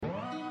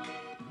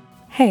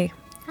Hey,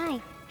 Hi.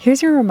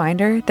 here's your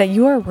reminder that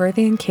you are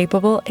worthy and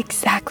capable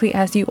exactly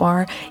as you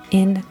are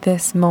in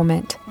this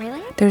moment.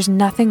 Really? There's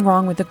nothing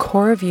wrong with the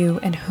core of you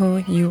and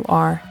who you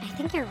are. I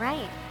think you're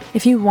right.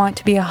 If you want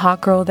to be a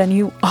hot girl, then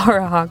you are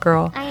a hot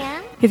girl. I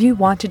am? If you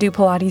want to do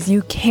Pilates,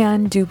 you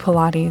can do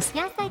Pilates.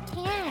 Yes, I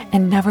can.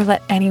 And never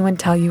let anyone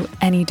tell you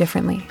any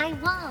differently. I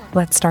won't.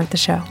 Let's start the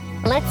show.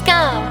 Let's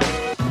go.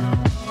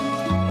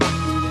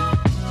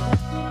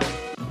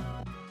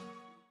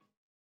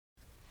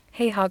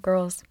 Hey, hot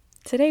girls.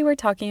 Today we're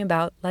talking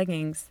about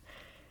leggings.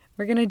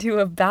 We're going to do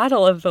a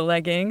battle of the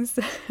leggings,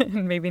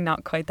 maybe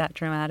not quite that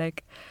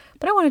dramatic,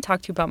 but I want to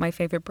talk to you about my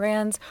favorite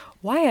brands,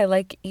 why I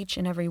like each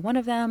and every one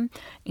of them,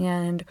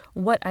 and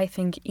what I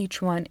think each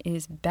one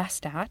is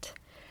best at.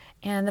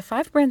 And the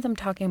 5 brands I'm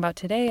talking about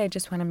today, I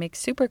just want to make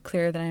super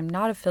clear that I'm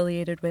not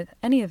affiliated with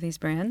any of these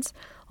brands,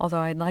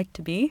 although I'd like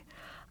to be.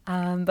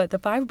 But the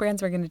 5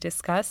 brands we're going to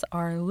discuss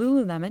are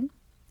Lululemon,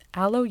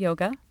 Alo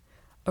Yoga,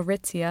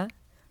 Aritzia,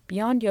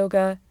 Beyond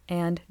Yoga,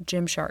 and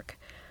Gymshark.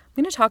 I'm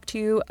going to talk to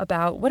you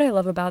about what I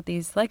love about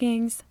these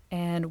leggings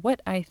and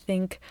what I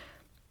think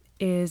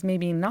is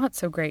maybe not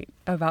so great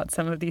about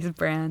some of these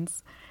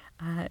brands.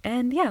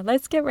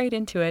 Let's get right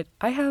into it.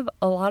 I have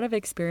a lot of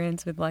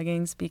experience with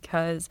leggings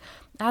because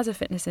as a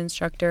fitness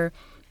instructor,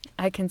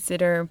 I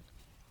consider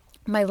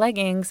my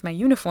leggings my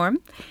uniform,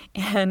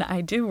 and I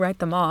do write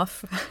them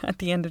off at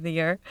the end of the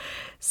year.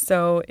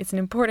 So it's an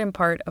important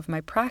part of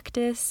my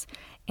practice.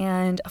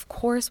 And of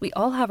course, we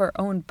all have our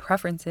own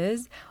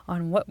preferences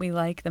on what we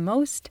like the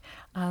most.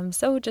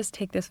 So just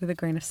take this with a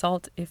grain of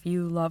salt. If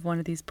you love one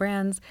of these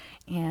brands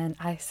and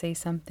I say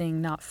something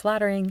not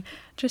flattering,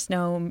 just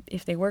know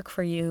if they work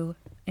for you,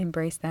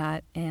 embrace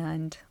that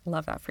and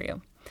love that for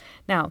you.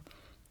 Now,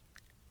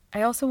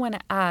 I also want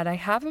to add, I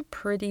have a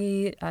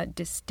pretty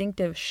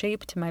distinctive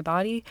shape to my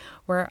body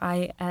where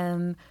I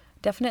am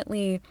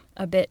definitely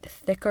a bit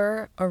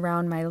thicker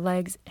around my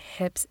legs,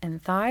 hips,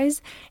 and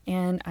thighs,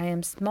 and I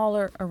am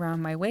smaller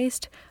around my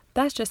waist.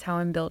 That's just how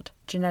I'm built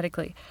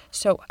genetically.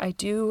 So I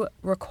do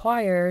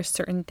require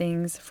certain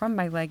things from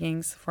my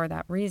leggings for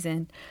that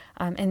reason.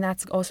 And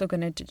that's also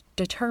going to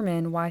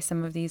determine why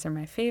some of these are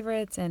my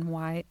favorites and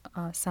why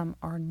some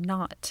are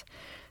not.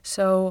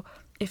 So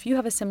if you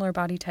have a similar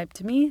body type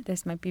to me,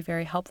 this might be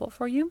very helpful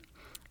for you.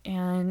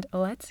 And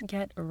let's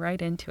get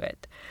right into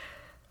it.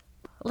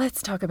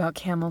 Let's talk about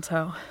camel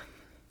toe.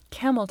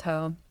 Camel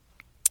toe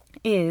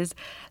is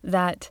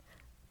that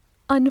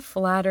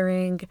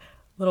unflattering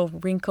little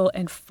wrinkle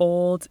and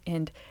fold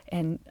and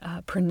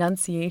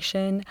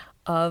pronunciation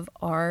of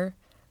our,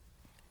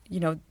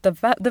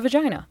 the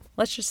vagina.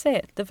 Let's just say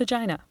it, the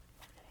vagina.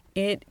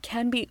 It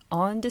can be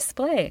on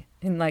display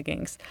in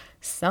leggings.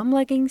 Some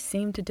leggings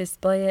seem to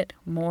display it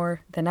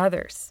more than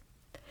others.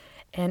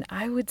 And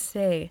I would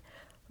say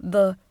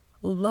the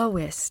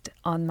lowest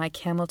on my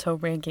camel toe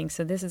ranking,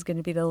 so this is going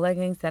to be the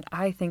leggings that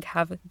I think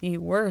have the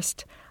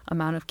worst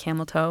amount of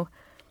camel toe,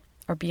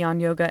 are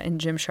Beyond Yoga and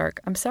Gymshark.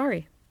 I'm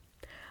sorry.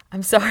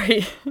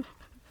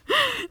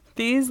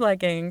 These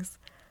leggings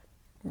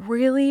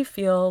really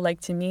feel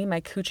like, to me,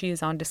 my coochie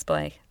is on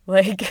display.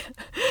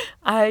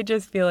 I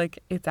just feel like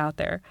it's out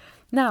there.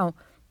 Now,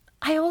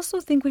 I also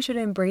think we should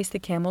embrace the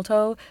camel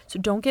toe, so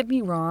don't get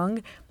me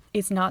wrong.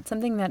 It's not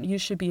something that you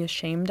should be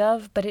ashamed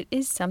of, but it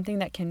is something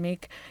that can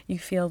make you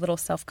feel a little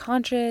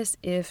self-conscious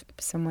if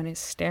someone is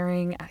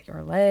staring at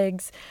your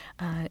legs,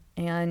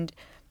 and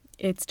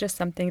it's just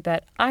something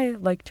that I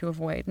like to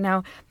avoid.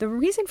 Now, the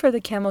reason for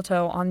the camel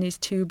toe on these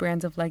 2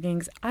 brands of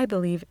leggings, I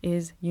believe,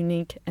 is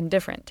unique and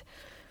different.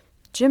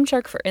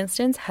 Gymshark, for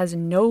instance, has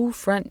no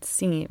front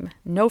seam.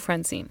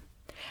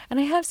 And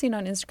I have seen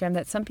on Instagram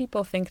that some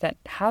people think that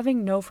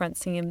having no front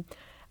seam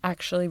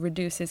actually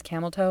reduces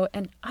camel toe,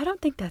 and I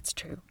don't think that's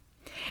true.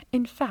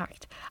 In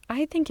fact,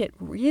 I think it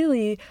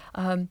really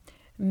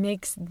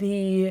makes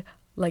the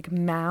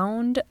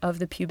mound of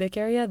the pubic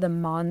area, the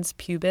mons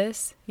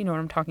pubis, you know what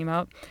I'm talking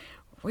about,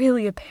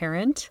 really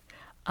apparent.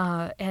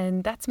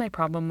 And that's my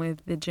problem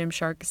with the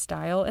Gymshark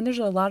style. And there's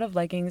a lot of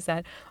leggings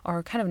that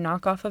are kind of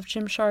knockoff of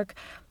Gymshark,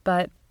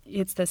 but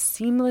it's the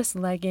seamless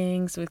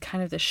leggings with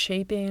kind of the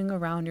shaping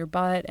around your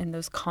butt and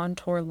those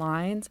contour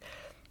lines.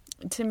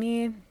 To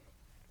me,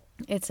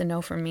 it's a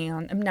no for me.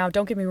 Now,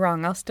 don't get me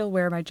wrong, I'll still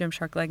wear my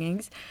Gymshark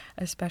leggings,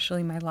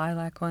 especially my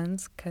lilac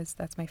ones, because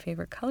that's my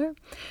favorite color.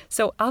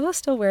 So I will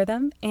still wear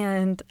them,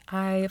 and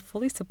I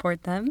fully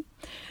support them.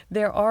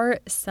 There are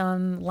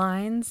some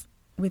lines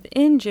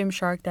within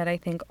Gymshark that I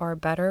think are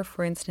better.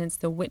 For instance,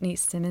 the Whitney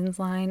Simmons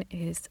line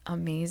is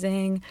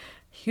amazing.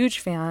 Huge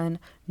fan.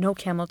 No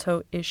camel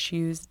toe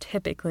issues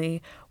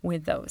typically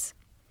with those.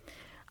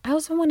 I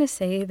also want to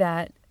say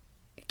that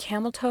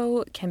camel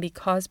toe can be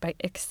caused by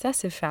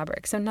excessive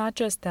fabric. So not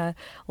just the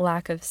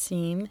lack of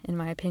seam, in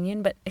my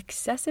opinion, but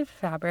excessive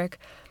fabric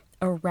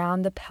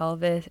around the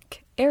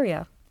pelvic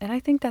area. And I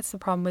think that's the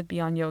problem with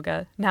Beyond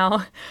Yoga.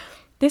 Now,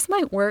 this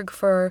might work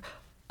for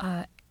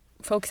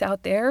folks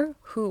out there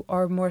who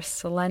are more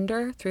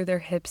slender through their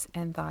hips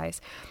and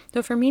thighs.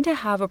 So for me to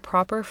have a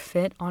proper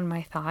fit on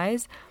my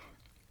thighs,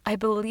 I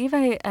believe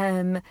I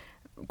am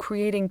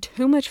creating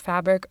too much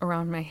fabric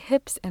around my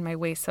hips and my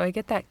waist. So I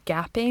get that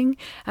gapping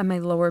at my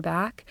lower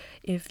back.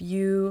 If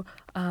you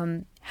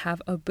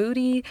have a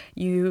booty,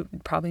 you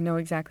probably know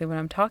exactly what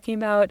I'm talking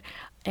about.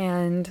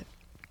 And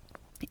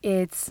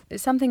it's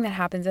something that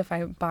happens if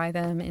I buy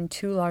them in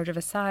too large of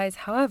a size.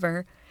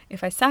 However,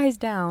 if I size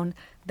down,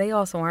 they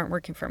also aren't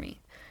working for me.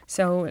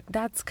 So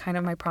that's kind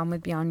of my problem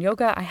with Beyond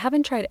Yoga. I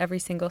haven't tried every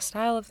single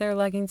style of their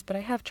leggings, but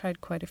I have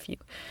tried quite a few.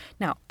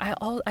 Now,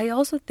 I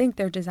also think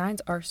their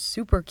designs are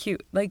super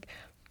cute, like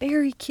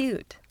very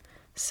cute.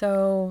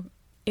 So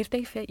if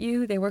they fit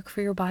you, they work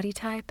for your body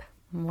type,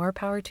 more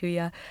power to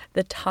you.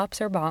 The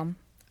tops are bomb.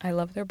 I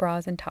love their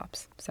bras and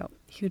tops, so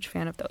huge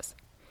fan of those.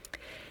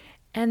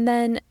 And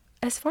then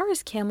as far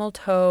as camel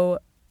toe,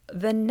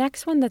 the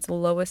next one that's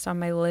lowest on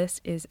my list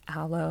is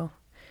Aloe.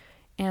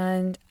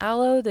 And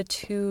Aloe, the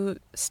two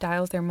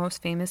styles they're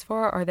most famous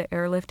for are the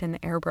airlift and the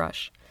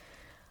airbrush.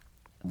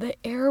 The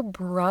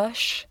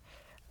airbrush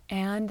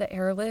and the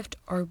airlift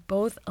are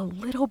both a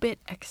little bit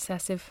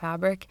excessive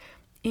fabric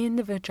in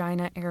the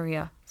vagina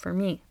area for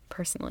me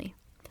personally.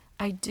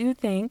 I do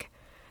think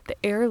the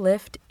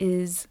airlift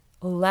is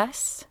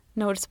less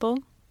noticeable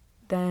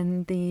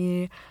than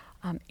the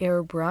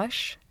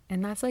airbrush,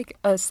 and that's like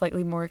a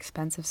slightly more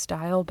expensive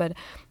style, but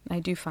I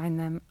do find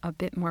them a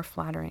bit more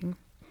flattering.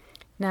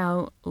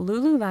 Now,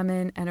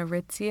 Lululemon and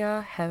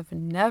Aritzia have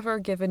never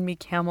given me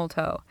camel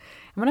toe.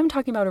 And when I'm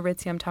talking about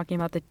Aritzia, I'm talking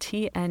about the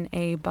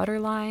TNA butter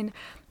line.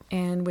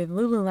 And with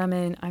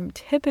Lululemon, I'm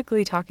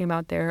typically talking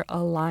about their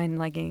Align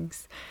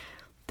leggings.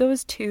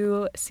 Those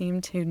two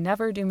seem to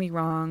never do me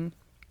wrong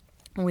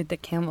with the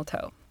camel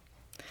toe.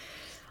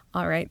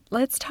 All right,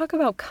 let's talk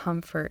about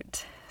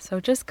comfort. So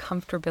just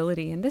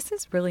comfortability. And this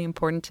is really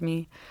important to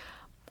me.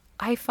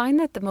 I find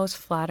that the most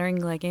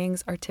flattering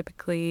leggings are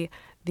typically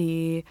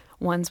the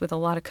ones with a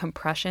lot of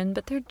compression,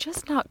 but they're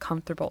just not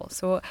comfortable.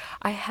 So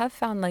I have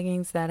found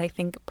leggings that I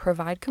think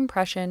provide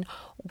compression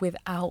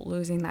without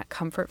losing that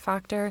comfort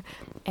factor.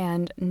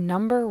 And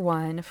number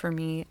one for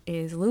me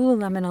is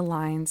Lululemon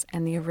Aligns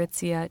and the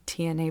Aritzia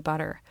TNA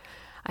Butter.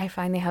 I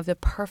find they have the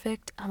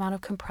perfect amount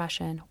of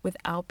compression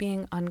without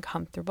being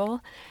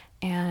uncomfortable,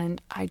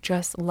 and I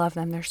just love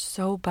them. They're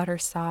so butter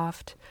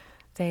soft.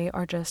 They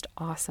are just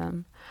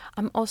awesome.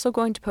 I'm also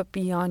going to put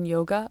Beyond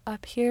Yoga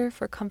up here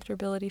for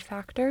comfortability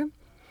factor.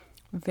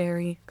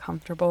 Very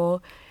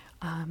comfortable.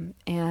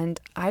 And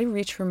I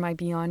reach for my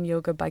Beyond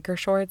Yoga biker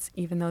shorts,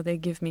 even though they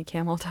give me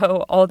camel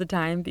toe all the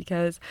time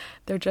because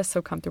they're just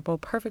so comfortable.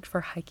 Perfect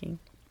for hiking.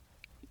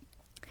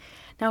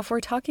 Now, if we're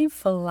talking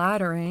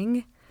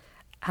flattering,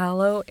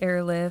 Aloe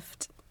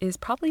Airlift is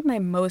probably my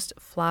most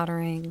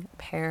flattering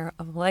pair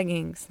of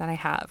leggings that I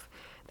have.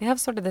 They have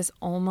sort of this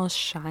almost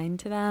shine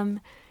to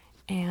them,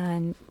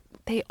 and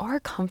they are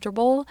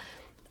comfortable.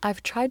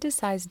 I've tried to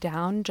size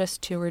down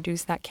just to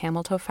reduce that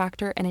camel toe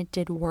factor, and it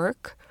did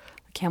work.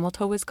 The camel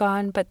toe was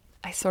gone, but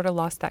I sort of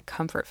lost that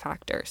comfort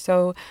factor.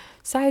 So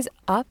size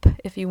up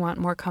if you want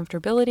more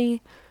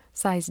comfortability,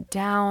 size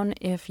down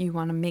if you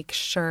want to make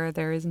sure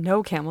there is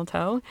no camel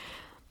toe.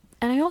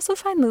 And I also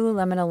find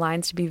Lululemon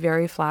Aligns to be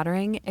very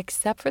flattering,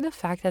 except for the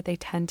fact that they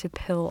tend to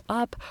pill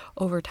up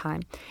over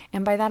time.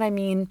 And by that I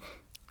mean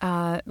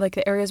like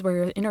the areas where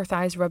your inner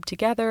thighs rub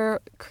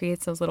together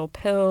creates those little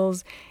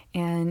pills,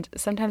 and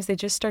sometimes they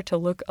just start to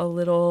look a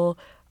little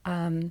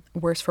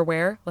worse for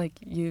wear, like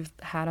you've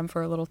had them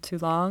for a little too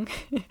long.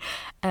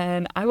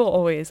 And I will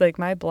always, like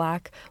my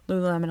black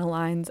Lululemon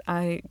Aligns,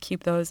 I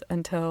keep those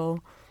until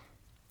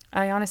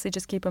I honestly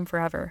just keep them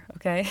forever,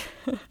 okay?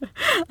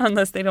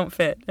 Unless they don't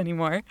fit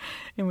anymore,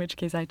 in which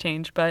case I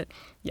change. But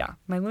yeah,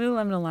 my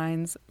Lululemon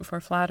Aligns for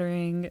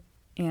flattering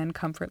and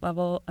comfort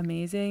level,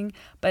 amazing.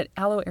 But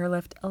Aloe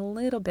Airlift, a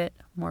little bit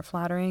more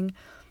flattering.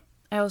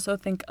 I also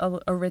think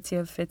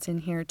Aritzia fits in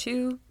here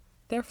too.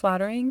 They're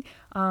flattering,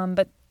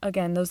 but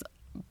again, those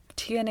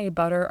TNA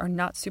butter are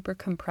not super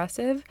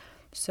compressive,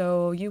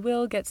 so you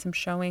will get some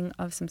showing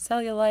of some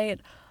cellulite.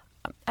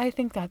 I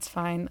think that's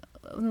fine.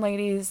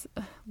 Ladies,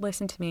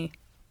 listen to me.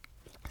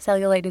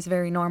 Cellulite is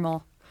very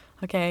normal,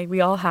 okay? We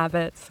all have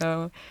it,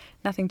 so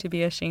nothing to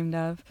be ashamed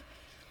of.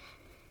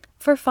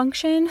 For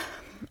function,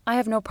 I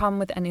have no problem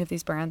with any of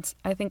these brands.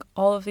 I think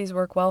all of these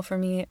work well for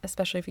me,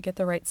 especially if you get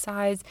the right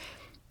size.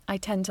 I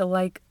tend to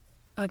like,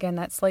 again,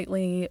 that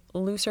slightly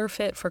looser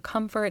fit for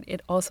comfort.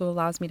 It also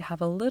allows me to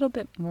have a little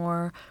bit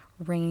more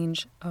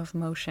range of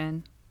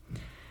motion.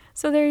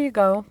 So there you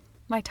go.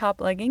 My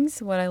top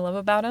leggings, what I love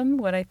about them,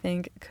 what I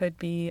think could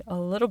be a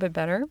little bit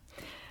better.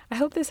 I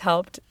hope this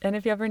helped. And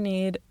if you ever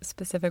need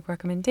specific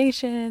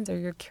recommendations or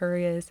you're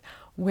curious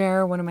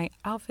where one of my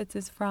outfits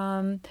is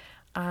from,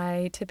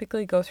 I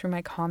typically go through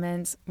my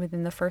comments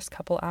within the first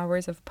couple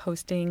hours of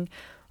posting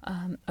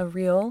a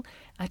reel.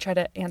 I try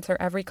to answer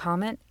every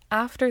comment.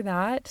 After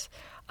that,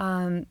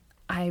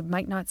 I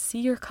might not see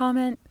your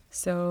comment,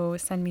 so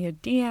send me a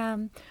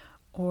DM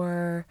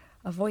or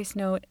a voice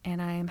note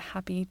and I am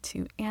happy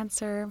to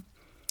answer.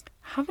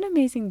 Have an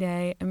amazing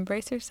day.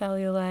 Embrace your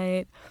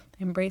cellulite,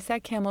 embrace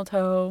that camel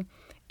toe,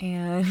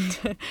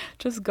 and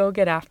just go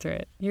get after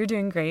it. You're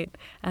doing great,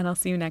 and I'll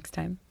see you next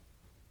time.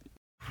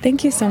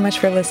 Thank you so much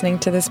for listening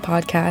to this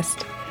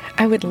podcast.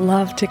 I would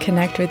love to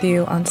connect with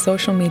you on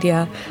social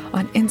media,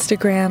 on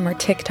Instagram or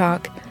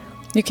TikTok.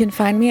 You can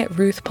find me at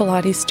Ruth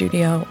Pilates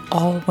Studio,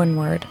 all one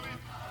word.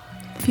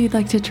 If you'd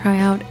like to try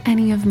out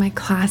any of my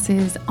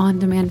classes,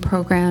 on-demand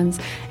programs,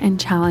 and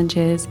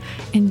challenges,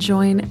 and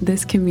join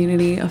this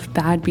community of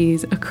bad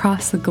bees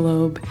across the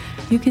globe,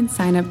 you can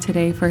sign up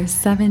today for a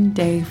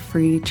 7-day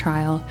free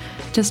trial.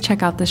 Just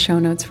check out the show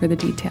notes for the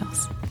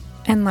details.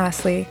 And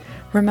lastly,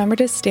 remember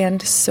to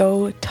stand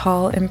so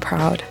tall and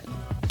proud.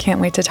 Can't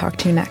wait to talk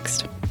to you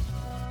next.